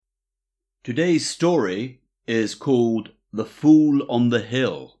Today's story is called The Fool on the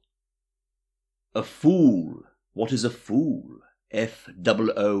Hill. A fool. What is a fool?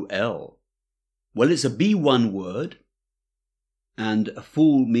 F-O-O-L. Well, it's a B1 word, and a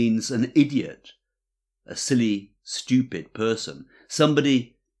fool means an idiot, a silly, stupid person,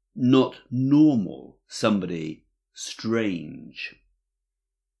 somebody not normal, somebody strange.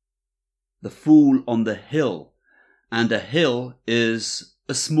 The fool on the hill, and a hill is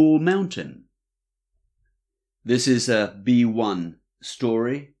a small mountain. This is a B1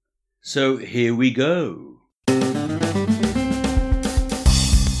 story, so here we go.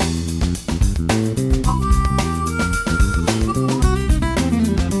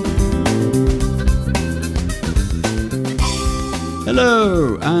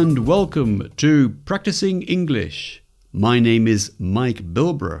 Hello and welcome to Practicing English. My name is Mike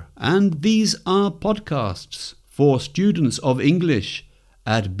Bilbrough and these are podcasts for students of English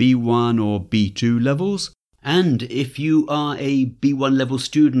at B1 or B2 levels. And if you are a B1 level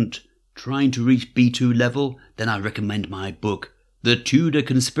student trying to reach B2 level, then I recommend my book, The Tudor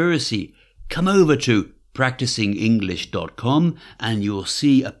Conspiracy. Come over to practicingenglish.com and you'll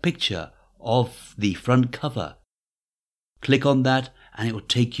see a picture of the front cover. Click on that and it will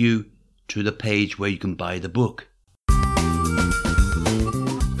take you to the page where you can buy the book.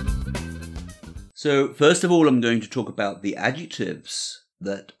 So first of all, I'm going to talk about the adjectives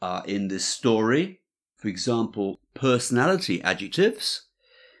that are in this story. For example, personality adjectives.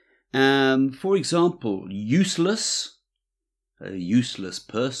 For example, useless, a useless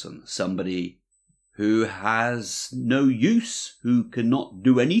person, somebody who has no use, who cannot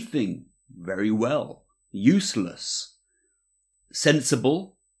do anything very well, useless.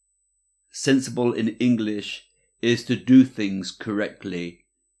 Sensible, sensible in English is to do things correctly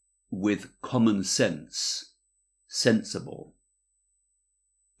with common sense, sensible.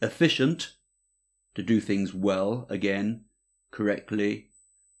 Efficient, to do things well, again, correctly,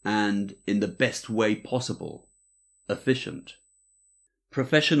 and in the best way possible, efficient.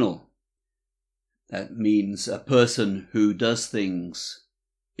 Professional, that means a person who does things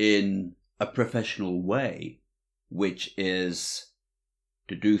in a professional way, which is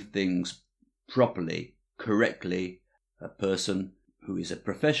to do things properly, correctly. A person who is a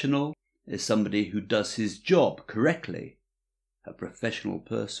professional is somebody who does his job correctly. A professional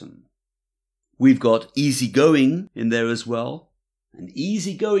person. We've got easygoing in there as well. An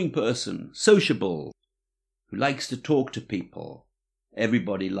easygoing person, sociable, who likes to talk to people.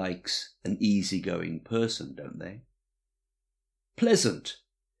 Everybody likes an easygoing person, don't they? Pleasant,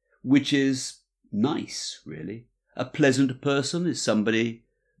 which is nice, really. A pleasant person is somebody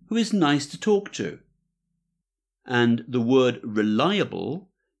who is nice to talk to. And the word reliable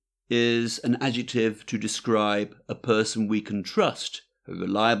is an adjective to describe a person we can trust. A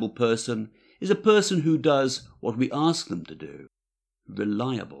reliable person is a person who does what we ask them to do.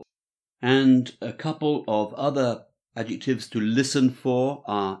 Reliable. And a couple of other adjectives to listen for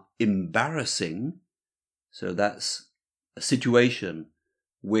are embarrassing. So that's a situation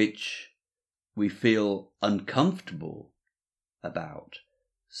which we feel uncomfortable about.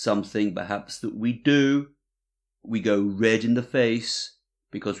 Something perhaps that we do. We go red in the face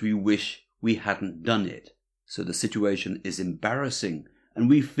because we wish we hadn't done it. So the situation is embarrassing and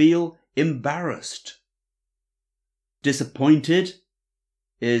we feel embarrassed. Disappointed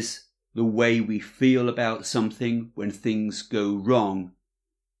is the way we feel about something when things go wrong.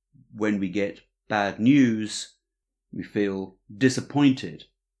 When we get bad news, we feel disappointed.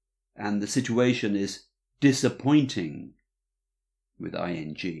 And the situation is disappointing with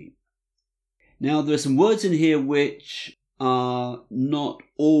ing. Now, there are some words in here which are not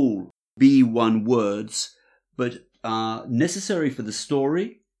all B1 words, but are necessary for the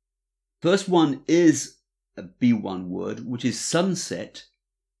story. First one is a B1 word, which is sunset.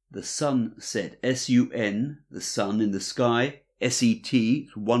 The sunset, S-U-N, the sun in the sky, S-E-T,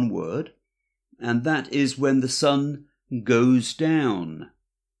 one word. And that is when the sun goes down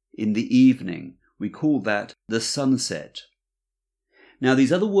in the evening. We call that the sunset. Now,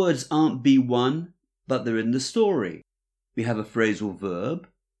 these other words aren't B1, but they're in the story. We have a phrasal verb,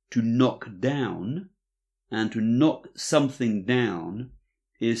 to knock down, and to knock something down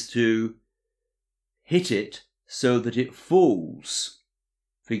is to hit it so that it falls.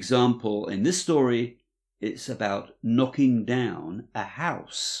 For example, in this story, it's about knocking down a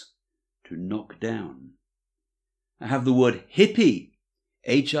house, to knock down. I have the word hippie,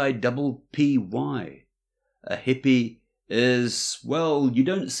 H-I-P-P-Y. A hippie is, well, you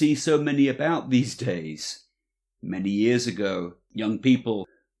don't see so many about these days. Many years ago, young people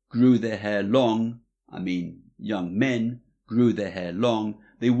grew their hair long. Young men grew their hair long,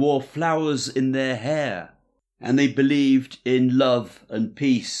 They wore flowers in their hair, and they believed in love and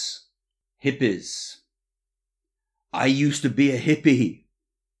peace. Hippies. I used to be a hippie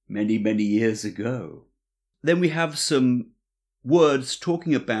many, many years ago. Then we have some words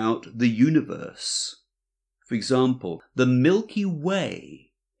talking about the universe. For example, the Milky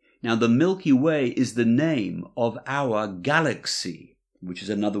Way. Now, the Milky Way is the name of our galaxy, which is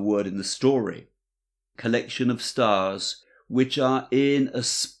another word in the story. Collection of stars which are in a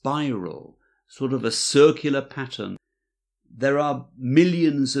spiral, sort of a circular pattern. There are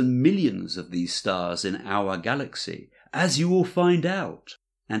millions and millions of these stars in our galaxy, as you will find out.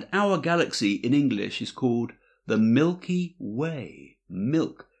 And our galaxy in English is called the Milky Way.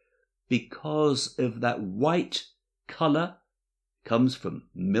 Milk, because of that white colour, comes from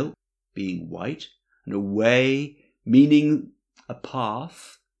milk being white, and a way meaning a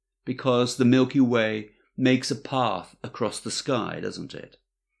path, because the Milky Way makes a path across the sky, doesn't it?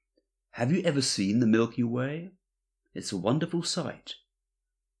 Have you ever seen the Milky Way? It's a wonderful sight.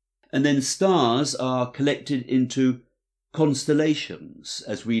 And then stars are collected into constellations.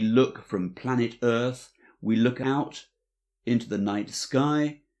 As we look from planet Earth, we look out into the night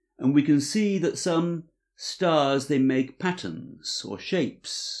sky, and we can see that some stars, they make patterns or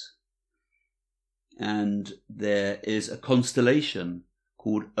shapes. And there is a constellation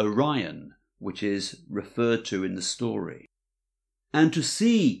called Orion, which is referred to in the story. And to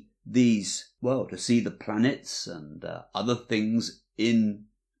see these, to see the planets and other things in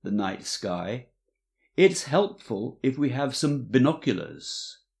the night sky, it's helpful if we have some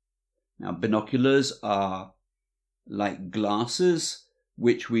binoculars. Now, binoculars are like glasses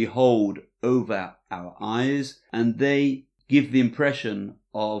which we hold over our eyes, and they give the impression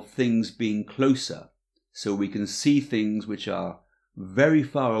of things being closer, so we can see things which are very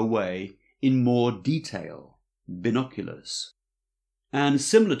far away in more detail. Binoculars. And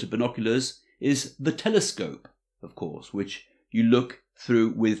similar to binoculars is the telescope, of course, which you look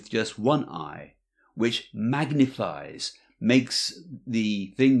through with just one eye, which magnifies, makes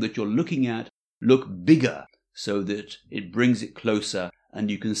the thing that you're looking at look bigger, so that it brings it closer and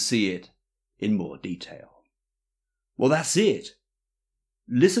you can see it in more detail. Well, that's it.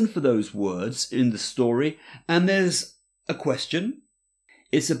 Listen for those words in the story, and there's a question.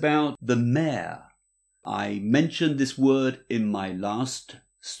 It's about the mayor. I mentioned this word in my last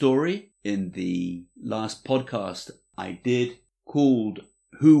story, in the last podcast I did, called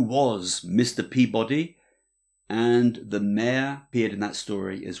Who Was Mr. Peabody? And the mayor appeared in that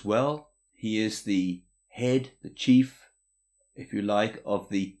story as well. He is the head, the chief, if you like, of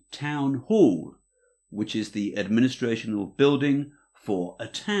the town hall, which is the administrational building for a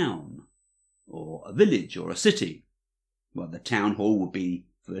town, or a village, or a city. Well, the town hall would be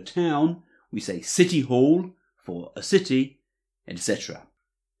for a town. We say city hall for a city, etc.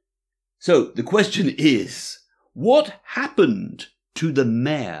 So the question is, what happened to the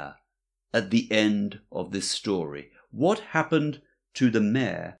mayor at the end of this story? What happened to the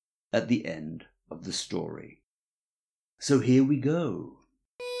mayor at the end of the story? So here we go.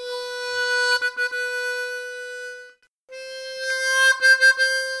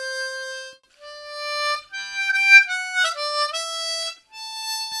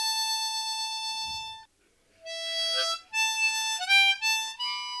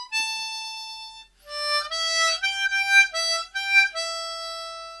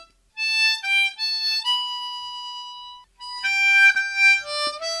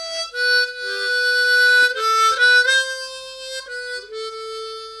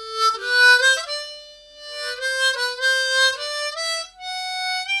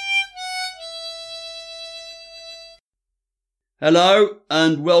 Hello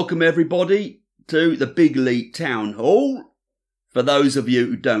and welcome everybody to the Bigley Town Hall. For those of you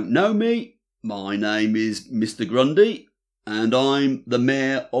who don't know me, my name is Mr. Grundy and I'm the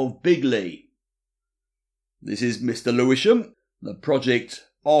Mayor of Bigley. This is Mr. Lewisham, the project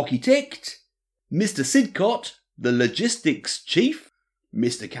architect, Mr. Sidcott, the logistics chief,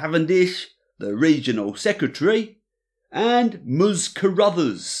 Mr. Cavendish, the regional secretary, and Ms.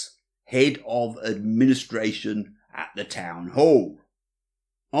 Carruthers, head of administration at the town hall.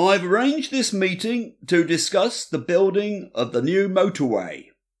 I've arranged this meeting to discuss the building of the new motorway,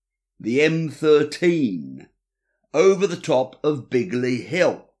 the M13, over the top of Bigley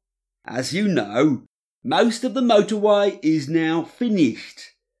Hill. As you know, most of the motorway is now finished.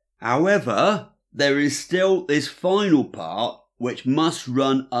 However, there is still this final part which must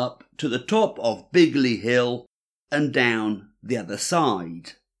run up to the top of Bigley Hill and down the other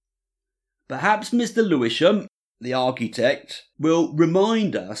side. Perhaps Mr. Lewisham, the architect, will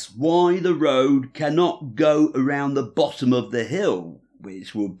remind us why the road cannot go around the bottom of the hill,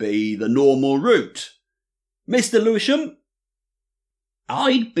 which would be the normal route. Mr. Lewisham?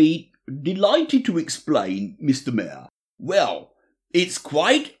 I'd be delighted to explain, Mr. Mayor. Well, it's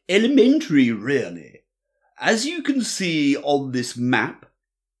quite elementary, really. As you can see on this map,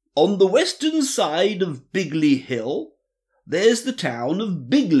 on the western side of Bigley Hill, there's the town of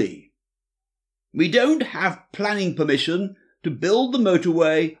Bigley. We don't have planning permission to build the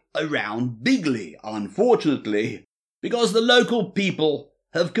motorway around Bigley, unfortunately, because the local people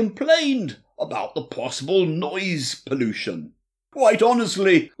have complained about the possible noise pollution. Quite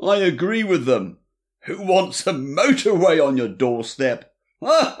honestly, I agree with them. Who wants a motorway on your doorstep?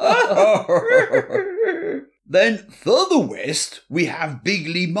 Then further west we have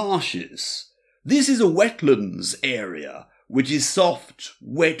Bigley Marshes. This is a wetlands area, which is soft,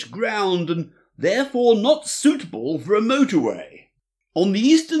 wet ground and therefore not suitable for a motorway. On the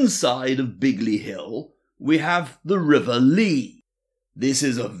eastern side of Bigley Hill we have the River Lee. This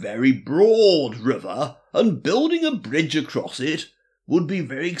is a very broad river, and building a bridge across it would be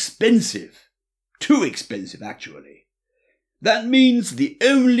very expensive. Too expensive, actually. That means the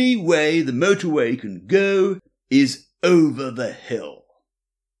only way the motorway can go is over the hill.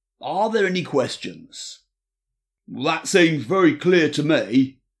 Are there any questions? Well, that seems very clear to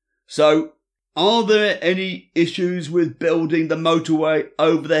me. So, are there any issues with building the motorway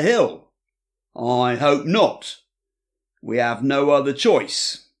over the hill? I hope not. We have no other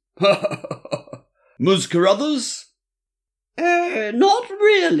choice. Ms. Carruthers? Not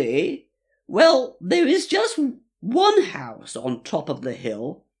really. Well, there is just one house on top of the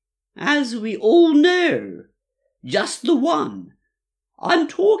hill, as we all know. Just the one. I'm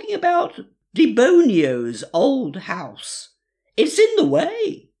talking about DeBonio's old house. It's in the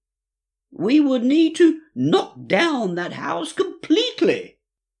way. We would need to knock down that house completely.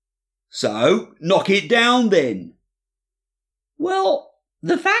 So, knock it down then. Well,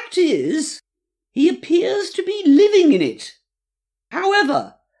 the fact is, he appears to be living in it.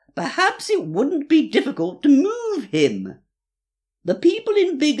 However, perhaps it wouldn't be difficult to move him. The people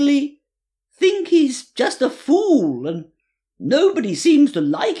in Bigley think he's just a fool, and nobody seems to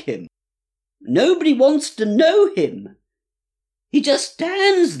like him. Nobody wants to know him. He just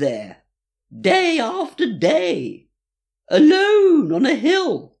stands there, day after day, alone on a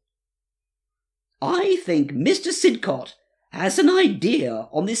hill. I think Mr. Sidcott has an idea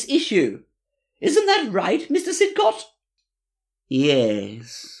on this issue. Isn't that right, Mr. Sidcott?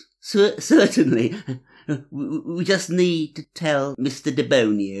 Yes, certainly. We just need to tell Mr.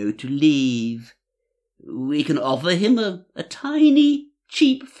 DeBonio to leave. We can offer him a tiny,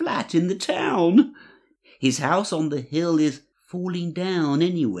 cheap flat in the town. His house on the hill is falling down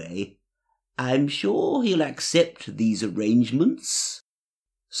anyway. I'm sure he'll accept these arrangements.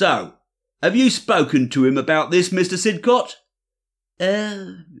 So, have you spoken to him about this, Mr. Sidcott?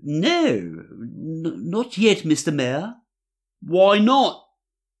 No, not yet, Mr. Mayor. Why not?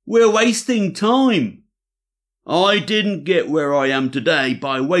 We're wasting time. I didn't get where I am today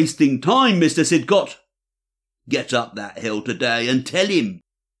by wasting time, Mr. Sidcott. Get up that hill today and tell him.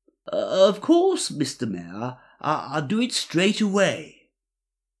 Of course, Mr. Mayor. I'll do it straight away.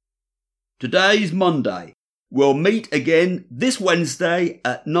 Today's Monday. We'll meet again this Wednesday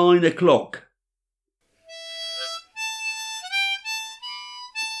at 9 o'clock.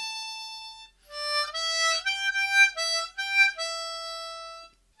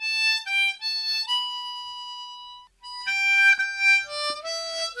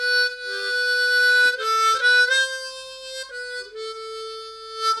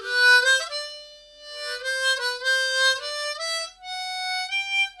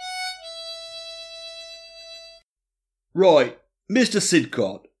 Right, Mr.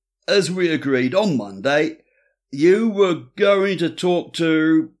 Sidcott, as we agreed on Monday, you were going to talk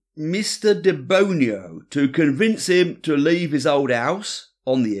to Mr. DeBonio to convince him to leave his old house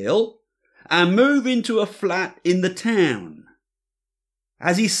on the hill and move into a flat in the town.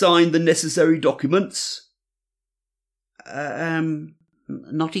 Has he signed the necessary documents?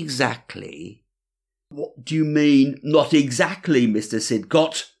 Not exactly. What do you mean, not exactly, Mr.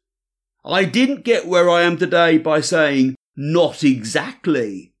 Sidcott? I didn't get where I am today by saying, not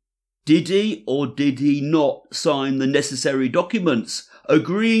exactly. Did he or did he not sign the necessary documents,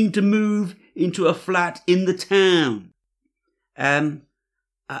 agreeing to move into a flat in the town? I'm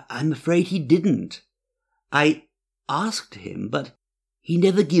afraid he didn't. I asked him, but he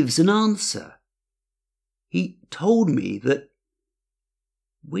never gives an answer. He told me that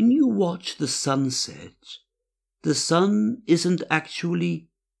when you watch the sunset, the sun isn't actually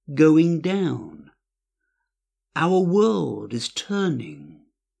going down. Our world is turning.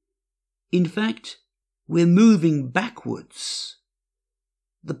 In fact, we're moving backwards.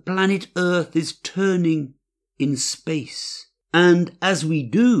 the planet Earth is turning in space, and as we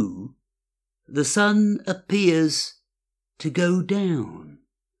do, the sun appears to go down.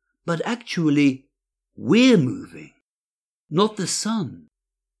 But actually, we're moving, not the sun.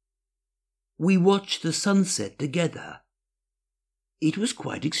 We watched the sunset together. It was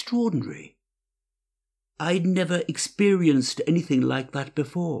quite extraordinary. I'd never experienced anything like that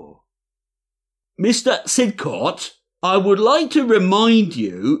before. Mr. Sidcott, I would like to remind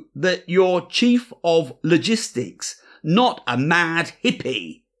you that you're Chief of Logistics, not a mad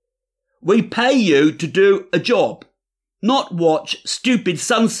hippie. We pay you to do a job, not watch stupid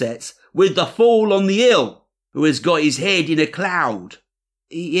sunsets with the fool on the hill who has got his head in a cloud.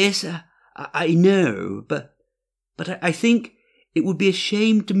 Yes, I know, but I think it would be a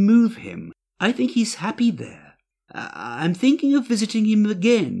shame to move him. I think he's happy there. I'm thinking of visiting him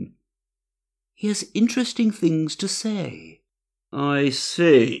again. He has interesting things to say. I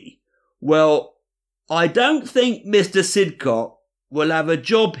see. Well, I don't think Mr. Sidcott will have a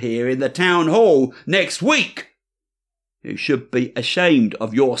job here in the town hall next week. You should be ashamed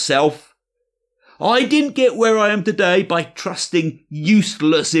of yourself. I didn't get where I am today by trusting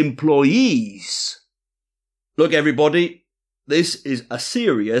useless employees. Look, everybody, this is a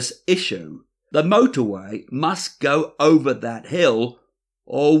serious issue. The motorway must go over that hill,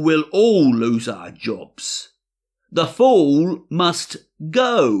 or we'll all lose our jobs. The fool must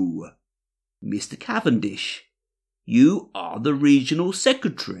go. Mr. Cavendish, you are the regional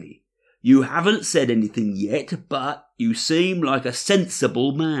secretary. You haven't said anything yet, but you seem like a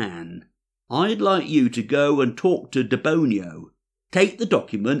sensible man. I'd like you to go and talk to Debonio. Take the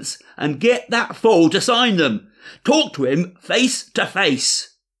documents and get that fool to sign them. Talk to him face to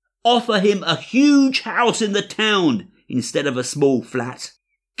face. Offer him a huge house in the town instead of a small flat.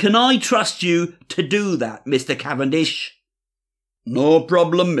 Can I trust you to do that, Mr. Cavendish? No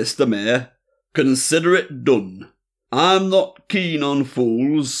problem, Mr. Mayor. Consider it done. I'm not keen on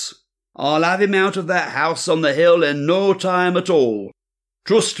fools. I'll have him out of that house on the hill in no time at all.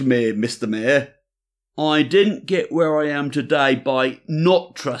 Trust me, Mr. Mayor. I didn't get where I am today by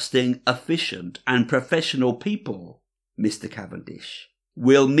not trusting efficient and professional people, Mr. Cavendish.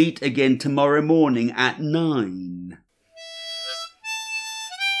 We'll meet again tomorrow morning at 9.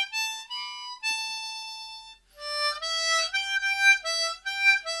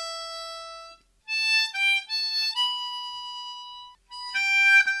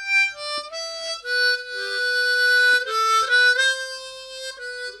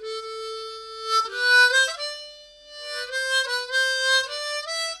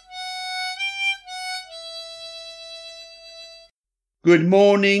 Good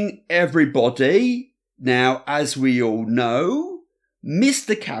morning, everybody. Now, as we all know,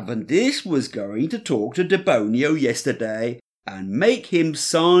 Mr. Cavendish was going to talk to Debonio yesterday and make him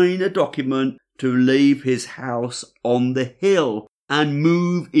sign a document to leave his house on the hill and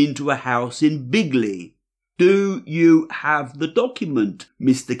move into a house in Bigley. Do you have the document,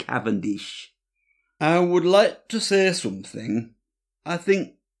 Mr. Cavendish? I would like to say something I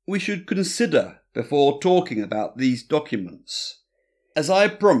think we should consider before talking about these documents. As I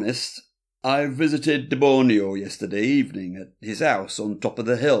promised, I visited Debonio yesterday evening at his house on top of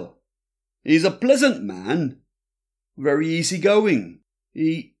the hill. He's a pleasant man, very easygoing.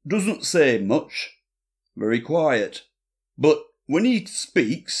 He doesn't say much, very quiet, but when he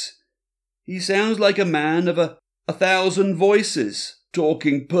speaks, he sounds like a man of 1,000 voices,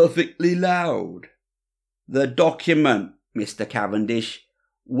 talking perfectly loud. The document, Mr. Cavendish.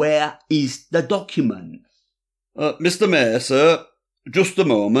 Where is the document? Mr. Mayor, sir, just a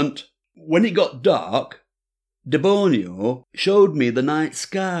moment. When it got dark, Debonio showed me the night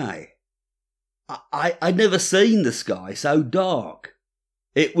sky. I'd never seen the sky so dark.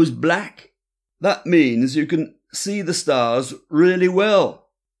 It was black. That means you can see the stars really well,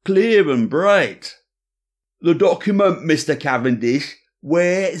 clear and bright. The document, Mr. Cavendish.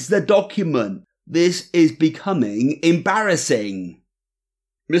 Where's the document? This is becoming embarrassing.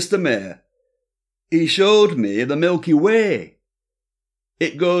 Mr. Mayor, he showed me the Milky Way.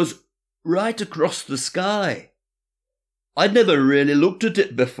 It goes right across the sky. I'd never really looked at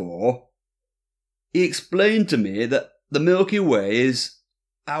it before. He explained to me that the Milky Way is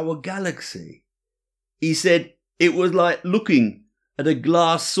our galaxy. He said it was like looking at a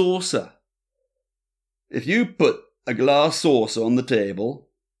glass saucer. If you put a glass saucer on the table,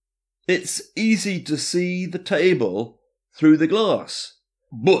 it's easy to see the table through the glass.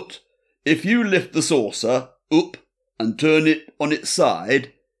 But if you lift the saucer up and turn it on its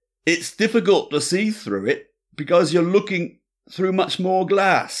side, it's difficult to see through it because you're looking through much more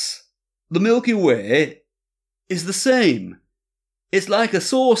glass. The Milky Way is the same. It's like a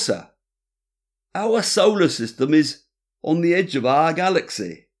saucer. Our solar system is on the edge of our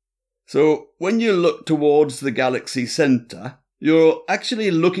galaxy. So when you look towards the galaxy centre, you're actually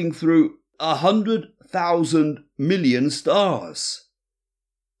looking through 100,000 million stars.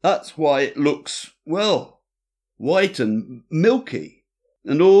 That's why it looks, well, white and milky.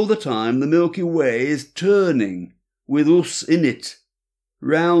 And all the time the Milky Way is turning with us in it,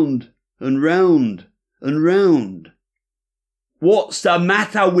 round and round and round. What's the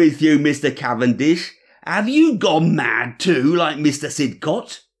matter with you, Mr. Cavendish? Have you gone mad too, like Mr.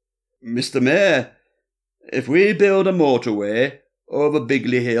 Sidcott? Mr. Mayor, if we build a motorway over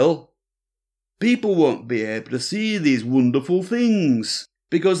Bigley Hill, people won't be able to see these wonderful things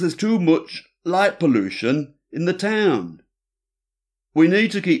because there's too much light pollution in the town. We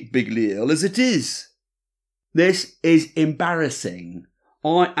need to keep Bigley Hill as it is. This is embarrassing.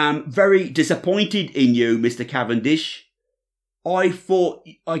 I am very disappointed in you, Mr. Cavendish. I thought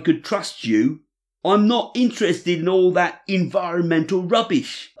I could trust you. I'm not interested in all that environmental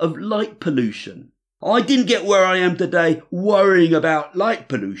rubbish of light pollution. I didn't get where I am today worrying about light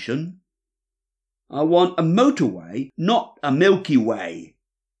pollution. I want a motorway, not a Milky Way.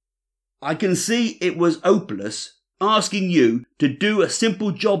 I can see it was hopeless asking you to do a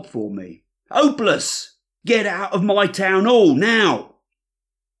simple job for me. Hopeless! Get out of my town hall now!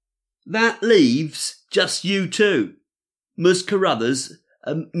 That leaves just you two, Ms. Carruthers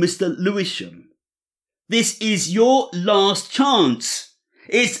and Mr. Lewisham. This is your last chance.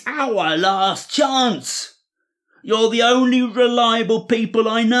 It's our last chance. You're the only reliable people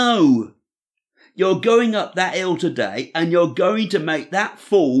I know. You're going up that hill today and you're going to make that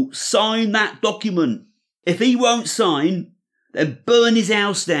fool sign that document. If he won't sign, then burn his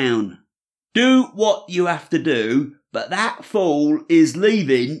house down. Do what you have to do, but that fool is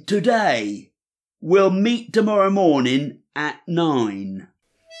leaving today. We'll meet tomorrow morning at 9.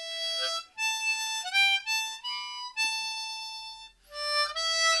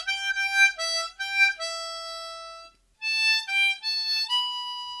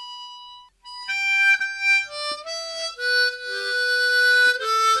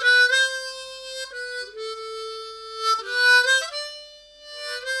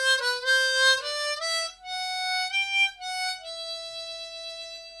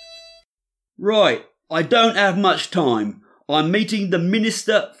 Right, I don't have much time. I'm meeting the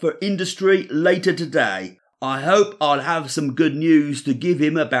Minister for Industry later today. I hope I'll have some good news to give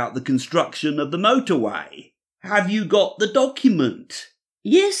him about the construction of the motorway. Have you got the document?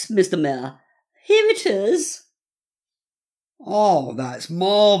 Yes, Mr. Mayor. Here it is. Oh, that's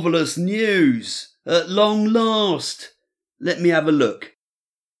marvellous news. At long last. Let me have a look.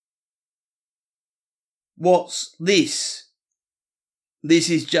 What's this?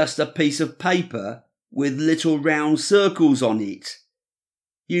 This is just a piece of paper with little round circles on it.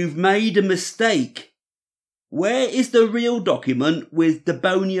 You've made a mistake. Where is the real document with de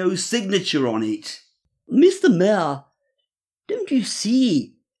Bonio's signature on it? Mr. Mayor, don't you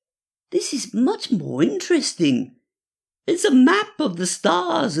see? This is much more interesting. It's a map of the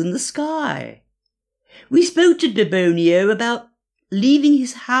stars in the sky. We spoke to de Bonio about leaving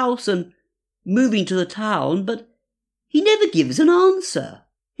his house and moving to the town, but he never gives an answer.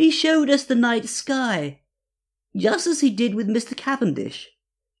 He showed us the night sky, just as he did with Mr. Cavendish.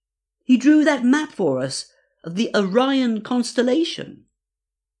 He drew that map for us of the Orion constellation.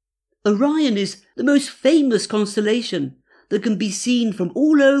 Orion is the most famous constellation that can be seen from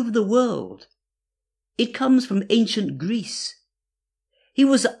all over the world. It comes from ancient Greece. He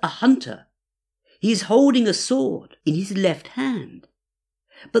was a hunter. He is holding a sword in his left hand.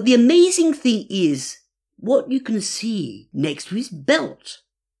 But the amazing thing is what you can see next to his belt.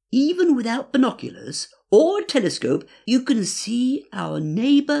 Even without binoculars or a telescope, you can see our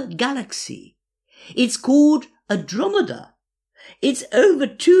neighbour galaxy. It's called Andromeda. It's over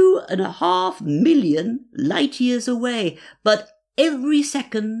 2.5 million light years away, but every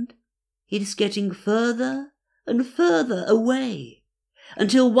second it is getting further and further away,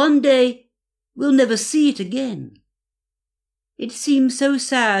 until one day we'll never see it again. It seems so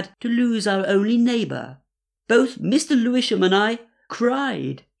sad to lose our only neighbour. Both Mr. Lewisham and I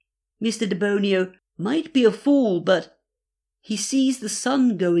cried. Mr. de Bonio might be a fool, but he sees the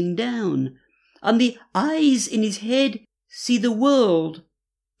sun going down, and the eyes in his head see the world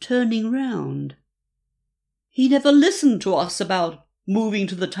turning round. He never listened to us about moving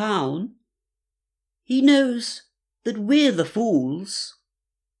to the town. He knows that we're the fools.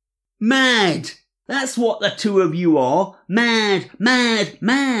 Mad! That's what the two of you are. Mad, mad,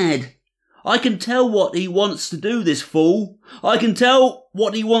 mad! I can tell what he wants to do, this fool. I can tell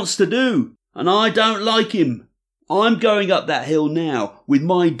what he wants to do, and I don't like him. I'm going up that hill now with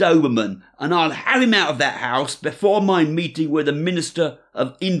my Doberman, and I'll have him out of that house before my meeting with the Minister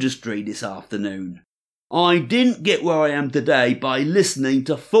of Industry this afternoon. I didn't get where I am today by listening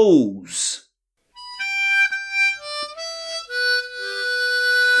to fools.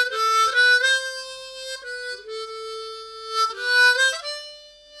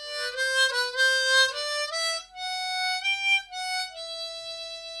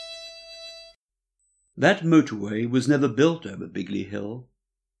 That motorway was never built over Bigley Hill.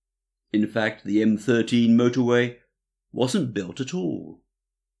 In fact, the M13 motorway wasn't built at all.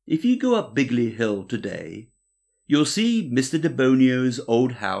 If you go up Bigley Hill today, you'll see Mr. Debonio's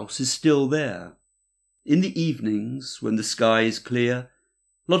old house is still there. In the evenings, when the sky is clear,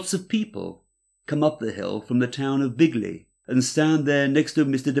 lots of people come up the hill from the town of Bigley and stand there next to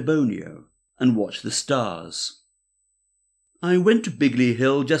Mr. Debonio and watch the stars. I went to Bigley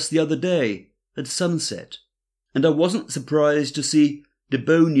Hill just the other day, at sunset, and I wasn't surprised to see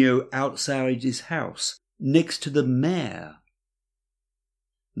Debonio outside his house, next to the mayor.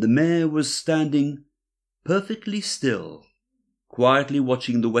 The mayor was standing perfectly still, quietly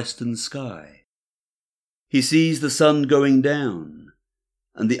watching the western sky. He sees the sun going down,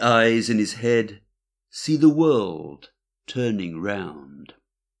 and the eyes in his head see the world turning round.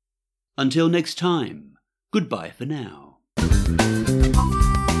 Until next time, goodbye for now.